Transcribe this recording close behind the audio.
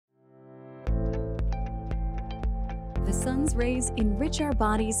The sun's rays enrich our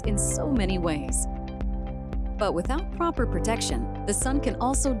bodies in so many ways. But without proper protection, the sun can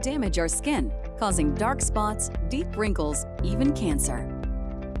also damage our skin, causing dark spots, deep wrinkles, even cancer.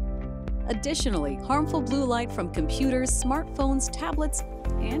 Additionally, harmful blue light from computers, smartphones, tablets,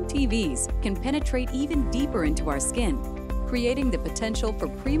 and TVs can penetrate even deeper into our skin, creating the potential for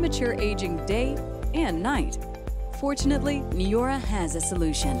premature aging day and night. Fortunately, Neora has a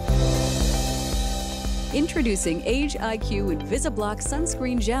solution. Introducing Age IQ Invisi-Bloc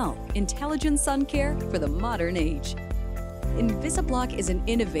Sunscreen Gel, intelligent sun care for the modern age. Invisi-Bloc is an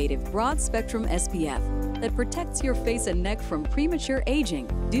innovative broad-spectrum SPF that protects your face and neck from premature aging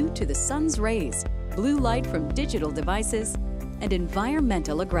due to the sun's rays, blue light from digital devices, and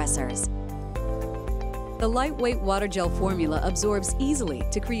environmental aggressors. The lightweight water gel formula absorbs easily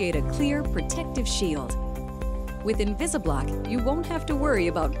to create a clear, protective shield. With Invisi-Bloc, you won't have to worry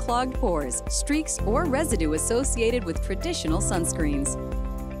about clogged pores, streaks, or residue associated with traditional sunscreens.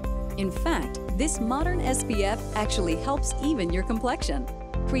 In fact, this modern SPF actually helps even your complexion,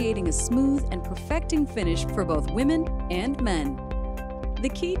 creating a smooth and perfecting finish for both women and men. The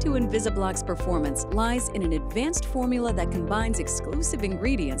key to Invisi-Bloc's performance lies in an advanced formula that combines exclusive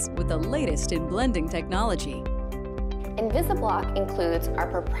ingredients with the latest in blending technology. Invisi-Bloc includes our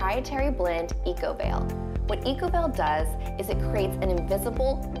proprietary blend EcoVeil. What EcoVeil does is it creates an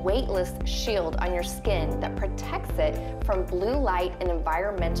invisible, weightless shield on your skin that protects it from blue light and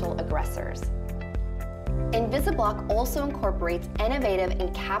environmental aggressors. Invisi-Bloc also incorporates innovative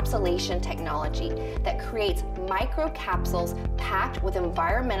encapsulation technology that creates microcapsules packed with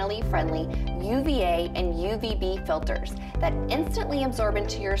environmentally friendly UVA and UVB filters that instantly absorb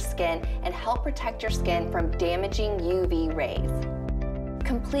into your skin and help protect your skin from damaging UV rays.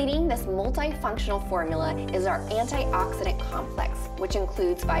 Completing this multifunctional formula is our antioxidant complex, which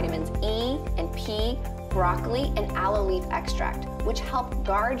includes vitamins E and P, broccoli, and aloe leaf extract, which help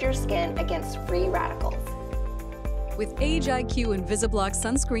guard your skin against free radicals. With Age IQ Invisi-Bloc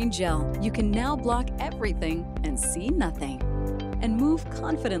Sunscreen Gel, you can now block everything and see nothing, and move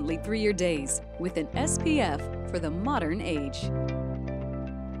confidently through your days with an SPF for the modern age.